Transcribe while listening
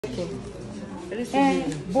checking.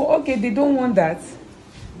 But okay, they don't want that.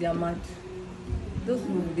 They are mad. Those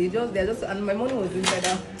people, they're just, and my money was inside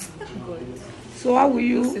out. God. So how will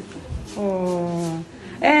you? Oh,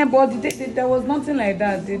 but there was nothing like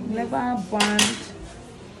that. They never banned.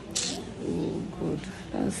 Oh, good.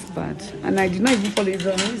 That's bad. And I did not even follow you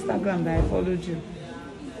on Instagram. That I followed you.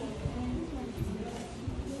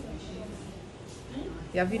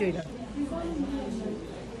 Your video that.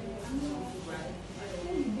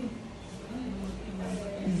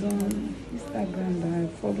 It's on Instagram that I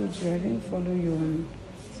followed you. I didn't follow you on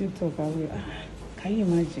TikTok. Can you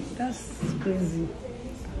imagine? That's crazy.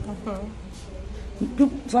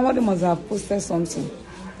 Somebody must have posted something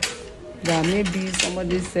that maybe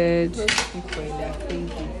somebody said. Those people, they are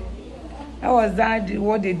crazy. How was that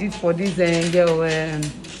what they did for this girl,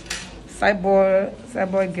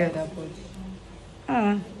 cyber girl?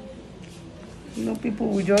 You know, people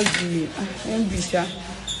will just be ambitious.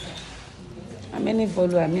 How many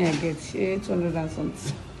followers I get? 800 and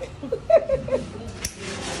something.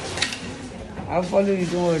 I'll follow you,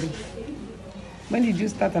 don't worry. When did you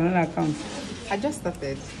start another account? I just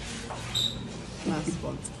started last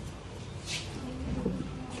month.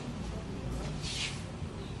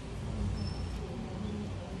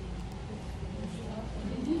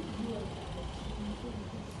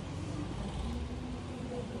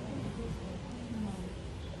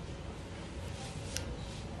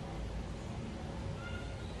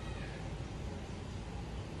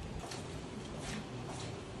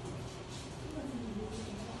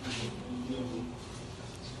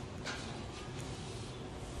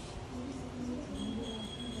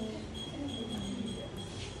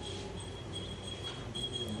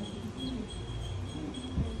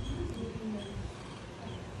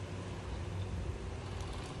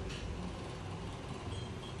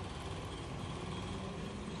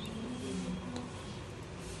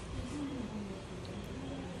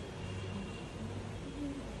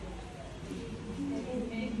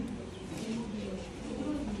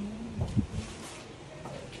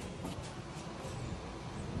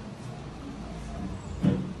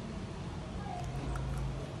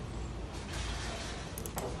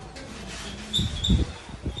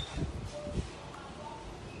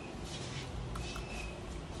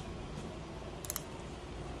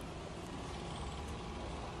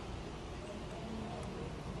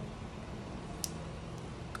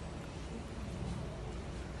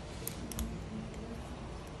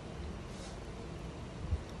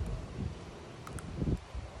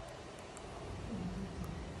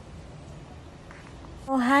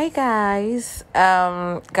 Oh, hi guys.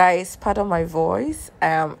 Guys, pardon my voice. I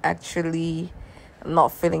am actually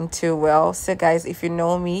not feeling too well. So guys, if you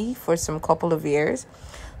know me for some couple of years,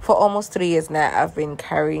 for almost 3 years now, I've been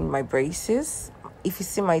carrying my braces. If you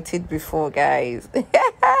see my teeth before, guys,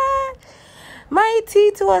 my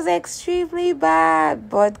teeth was extremely bad.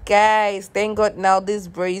 But guys, thank God now this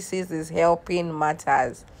braces is helping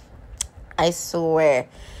matters. I swear.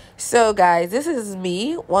 So guys, this is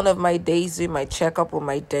me, one of my days doing my checkup with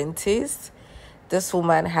my dentist. This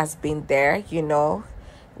woman has been there, you know.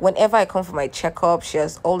 Whenever I come for my checkup, she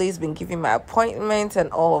has always been giving my appointments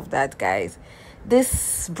and all of that, guys.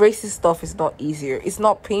 This braces stuff is not easier. It's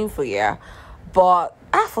not painful, yeah. But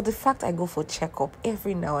for the fact I go for checkup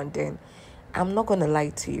every now and then, I'm not gonna lie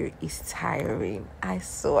to you, it's tiring. I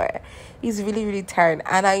swear. It's really, really tiring.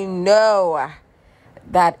 And I know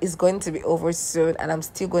that is going to be over soon, and I'm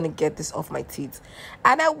still going to get this off my teeth.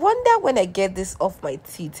 And I wonder when I get this off my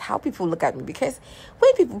teeth, how people look at me, because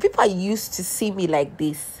when people are used to see me like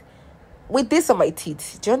this, with this on my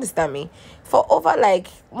teeth. Do you understand me? For over like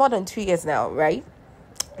more than 2 years now, right?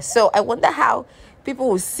 So I wonder how people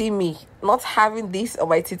will see me not having this on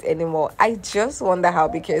my teeth anymore. I just wonder how,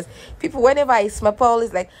 because people, whenever I smile,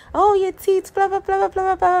 always like, oh, your teeth, blah, blah, blah, blah,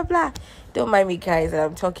 blah, blah, blah, blah. Don't mind me, guys,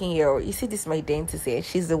 I'm talking here. You see, this is my dentist here.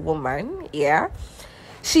 She's a woman, yeah.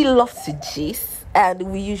 She loves to gist, and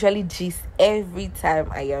we usually gist every time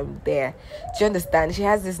I am there. Do you understand? She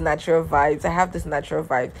has this natural vibes. I have this natural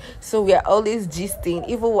vibe. So we are always gisting,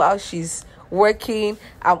 even while she's working,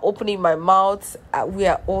 I'm opening my mouth. We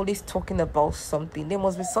are always talking about something. There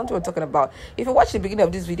must be something we're talking about. If you watch the beginning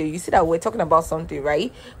of this video, you see that we're talking about something,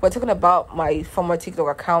 right? We're talking about my former TikTok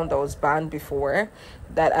account that was banned before,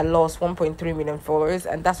 that I lost 1.3 million followers,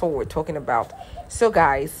 and that's what we're talking about. So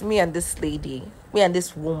guys, me and this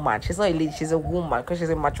woman, she's not a lady, she's a woman, because she's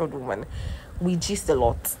a matured woman, we gist a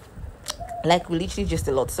lot. Like, we literally just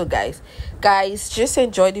a lot. So guys, just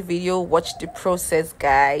enjoy the video, watch the process,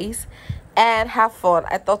 guys, and have fun.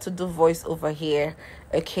 I thought to do voice over here.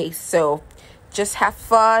 Okay, so just have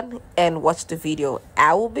fun and watch the video.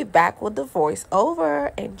 I will be back with the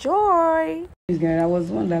voiceover. Enjoy. I was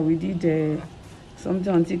one that we did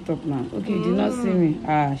something on TikTok now. Okay, you did not see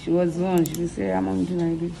me. She was one. She would say, I'm on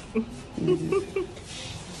doing like this.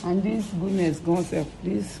 And this goodness, God self,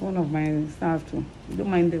 this one of my staff too. Don't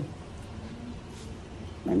mind them.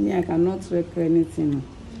 I mean, I cannot work anything.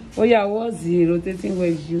 Oh yeah, what's the rotating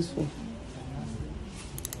wedge used for?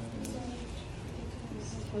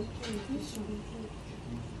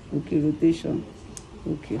 Okay, rotation.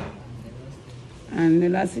 Okay. And the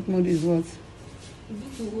elastic mode is what?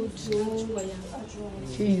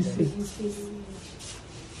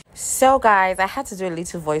 So guys, I had to do a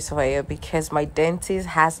little voiceover here because my dentist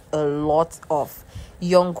has a lot of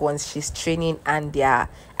young ones she's training and they are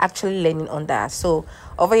actually learning under. So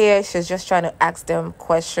over here she's just trying to ask them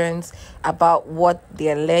questions about what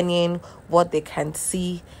they're learning, what they can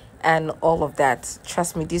see, and all of that.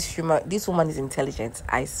 Trust me, this woman is intelligent.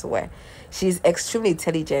 I swear, she's extremely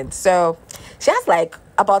intelligent. So she has like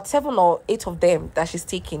about 7 or 8 of them that she's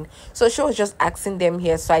taking. So she was just asking them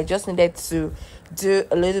here, so I just needed to do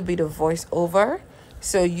a little bit of voiceover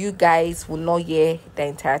so you guys will not hear the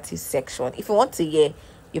entirety section. If you want to hear,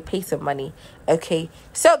 you pay some money. Okay,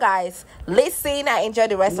 so guys, listen and enjoy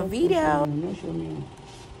the rest of the video. No, show me.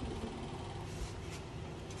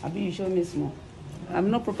 Abi, you show me small. I'm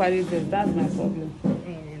not properly dressed. That's my problem.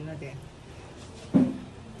 You're not there.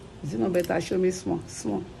 Is it not better? Show me small.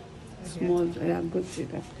 Small. Yeah, go to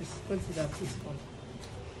that. Go to that, please.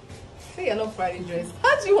 Say you're not properly dressed.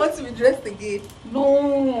 How do you want to be dressed again?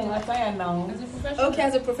 No, I'm tired now. As a professional? Okay,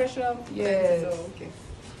 as a professional. Yes. So, okay.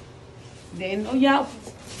 Then, oh yeah,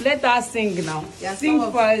 let us sing now. Yeah, sing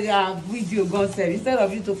for your video, God said. Instead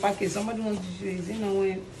of you to package, somebody wants to show you. You know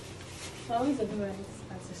when? How is a different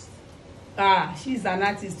artist? She's an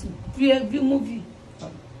artist too. View movie.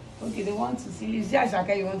 Okay, they want to see you. See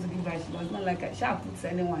Ashaka, you want to give her. She was not like she puts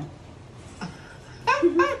anyone.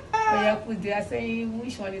 Oh yeah, put they are saying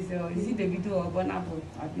which one is it the video or Burna Boy?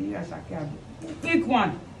 Abi Ashaka. Pick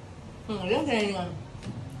one. Don't say anyone.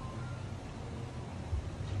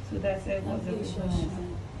 So that's it. What's the church?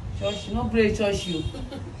 Church, no pray church you.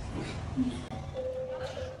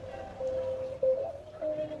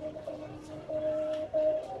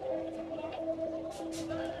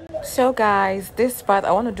 So guys, this part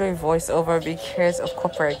I want to do a voiceover because of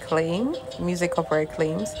copyright claim, music copyright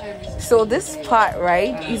claims. So this part,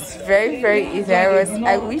 right, is very hilarious.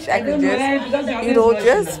 I wish I could just,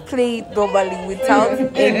 just play it normally without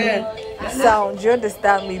any sound. Do you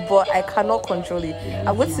understand me? But I cannot control it.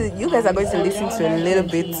 You guys are going to listen to a little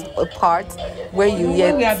bit a part where you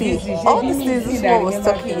hear see all these things this one was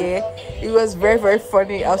talking here. It was very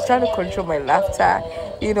funny. I was trying to control my laughter,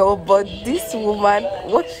 but this woman,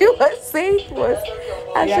 what she was saying was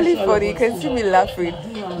actually funny. You can see me laughing,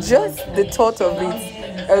 just the thought of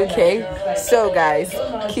it. Okay, so guys,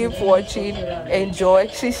 keep watching, enjoy.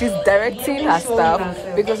 She's directing her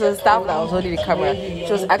staff because the staff that was holding the camera,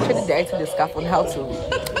 she was actually directing the staff on how to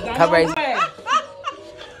camera it.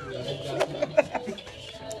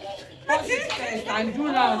 And do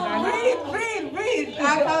now. Read. I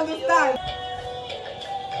understand.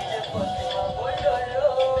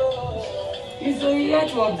 He's only here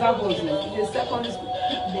to observe us in the secondary school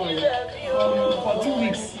boy for 2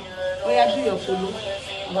 weeks. Oh yeah, do your follow.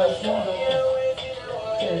 But no,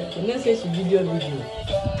 the message video.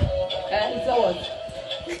 So what?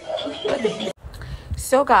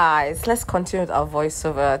 So guys, let's continue with our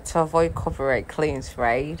voiceover to avoid copyright claims,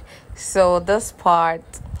 right? So this part,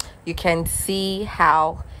 you can see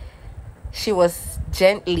how she was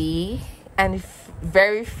gently and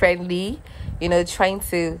very friendly, trying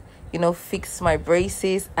to, fix my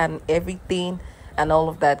braces and everything and all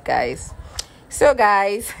of that, guys. So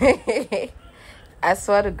guys, I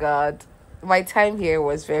swear to God, my time here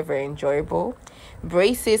was very enjoyable.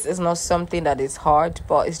 Braces is not something that is hard,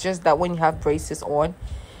 but it's just that when you have braces on,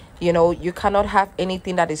 you cannot have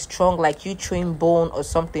anything that is strong like you chewing bone or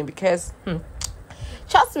something because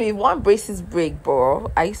trust me, if one braces break,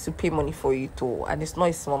 bro, I used to pay money for you too, and it's not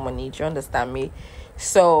a small money. Do you understand me?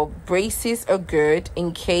 So braces are good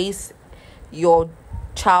in case your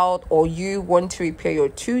child or you want to repair your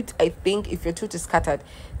tooth. I think if your tooth is scattered,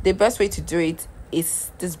 the best way to do it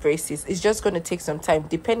is this braces. It's just going to take some time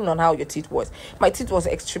depending on how your teeth was. My teeth was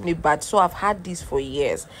extremely bad, so I've had this for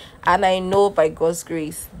years, and I know by God's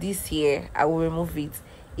grace this year I will remove it,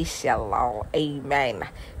 inshallah. Amen.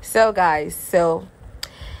 So guys,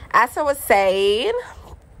 as I was saying,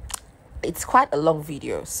 it's quite a long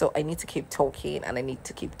video, so I need to keep talking and I need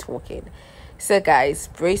to keep talking. So guys,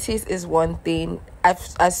 braces is one thing.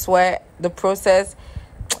 I swear the process,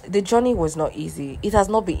 the journey was not easy. It has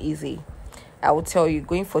not been easy. I will tell you,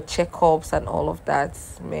 going for checkups and all of that,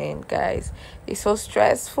 man, guys, it's so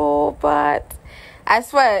stressful. But I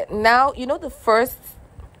swear, now, you know, the first,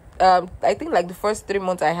 I think like the first 3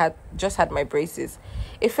 months I had my braces,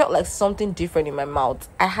 it felt like something different in my mouth.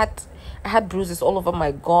 I had bruises all over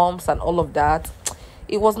my gums and all of that.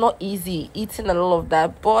 It was not easy eating and all of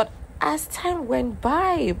that. But as time went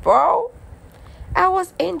by, bro, I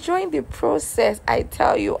was enjoying the process. I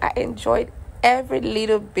tell you, I enjoyed every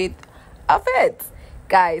little bit of it.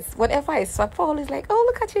 Guys, whenever I smile, people always like, oh,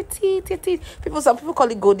 look at your teeth, your teeth. Some people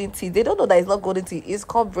call it golden teeth. They don't know that it's not golden teeth. It's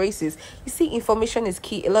called braces. You see, information is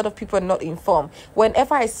key. A lot of people are not informed.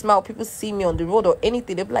 Whenever I smile, people see me on the road or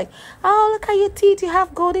anything. They'll be like, oh, look at your teeth. You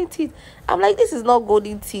have golden teeth. I'm like, this is not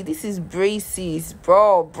golden teeth. This is braces,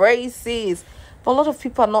 bro. Braces. But a lot of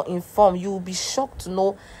people are not informed. You will be shocked to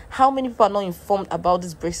know how many people are not informed about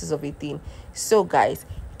these braces of a thing. So, guys,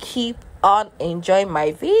 keep on enjoying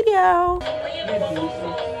my video.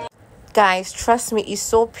 Guys, trust me, it's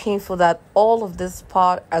so painful that all of this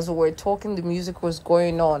part, as we were talking, the music was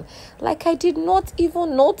going on. Like, I did not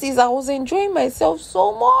even notice. I was enjoying myself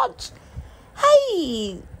so much.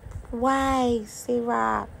 Hey, why,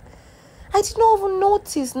 Sarah? I did not even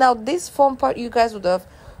notice. Now, this fun part you guys would have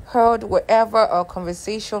heard wherever our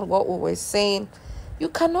conversation, what we were saying. You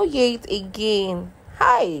cannot hear it again.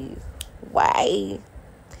 Hi, why?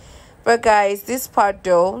 But guys, this part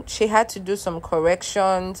though, she had to do some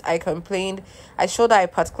corrections. I complained. I showed her a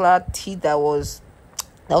particular teeth that was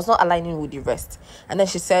not aligning with the rest. And then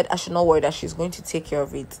she said I should not worry, that she's going to take care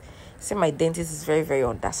of it. See, my dentist is very, very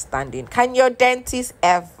understanding. Can your dentist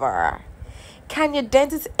ever?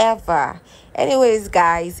 Anyways,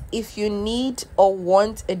 guys, if you need or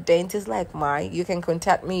want a dentist like mine, you can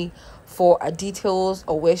contact me for details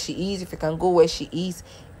or where she is. If you can go where she is,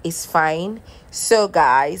 it's fine. So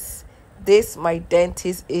guys, my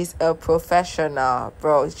dentist is a professional,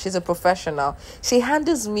 bro. She's a professional. She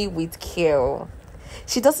handles me with care.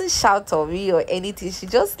 She doesn't shout on me or anything. She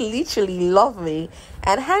just literally loves me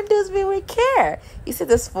and handles me with care. You see,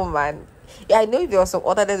 this woman, yeah, I know if there was some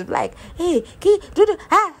other days like, hey, can you do the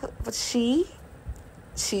but she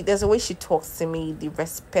there's a way she talks to me, the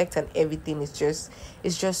respect and everything is just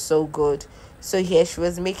so good. So here she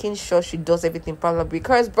was making sure she does everything properly,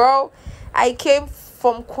 because bro, I came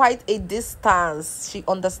from quite a distance. She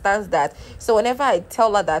understands that. So whenever I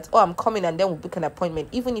tell her that, oh, I'm coming, and then we'll book an appointment,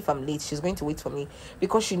 even if I'm late, she's going to wait for me,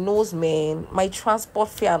 because she knows, man, my transport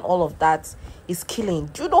fare and all of that is killing.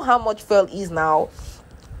 Do you know how much fuel is now?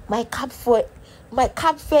 My cab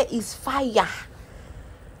fare is fire.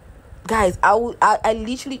 Guys, I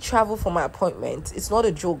literally travel for my appointment. It's not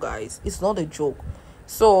a joke, guys. It's not a joke.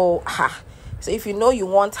 So if you know you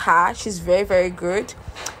want her, she's very, very good,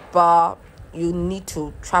 but you need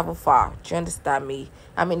to travel far. Do you understand me?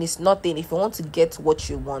 I mean, it's nothing if you want to get what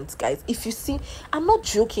you want, guys. If you see, I'm not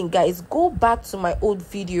joking, guys. Go back to my old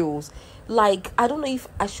videos. Like, I don't know if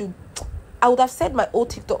I would have said my old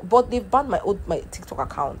TikTok, but they've banned my TikTok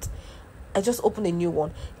account. I just opened a new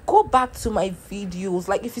one. Go back to my videos.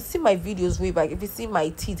 Like, if you see my videos way back, if you see my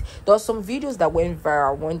teeth, there were some videos that went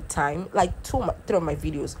viral one time, like 3 of my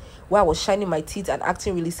videos, where I was shining my teeth and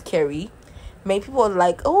acting really scary. Many people were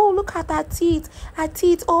like, oh, look at our teeth, our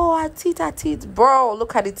teeth, bro,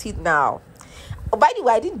 look at the teeth now. By the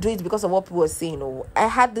way, I didn't do it because of what people were saying. Oh, I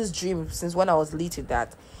had this dream since when I was little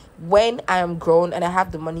that when I am grown and I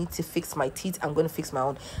have the money to fix my teeth, I'm going to fix my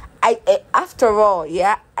own. After all,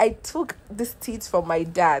 yeah, I took these teeth from my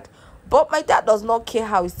dad, but my dad does not care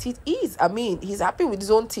how his teeth is. I mean, he's happy with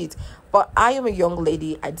his own teeth, but I am a young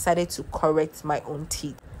lady. I decided to correct my own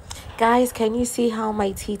teeth. Guys, can you see how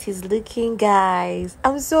my teeth is looking, guys?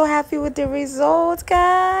 I'm so happy with the result,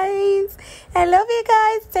 guys. I love you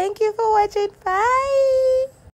guys. Thank you for watching. Bye.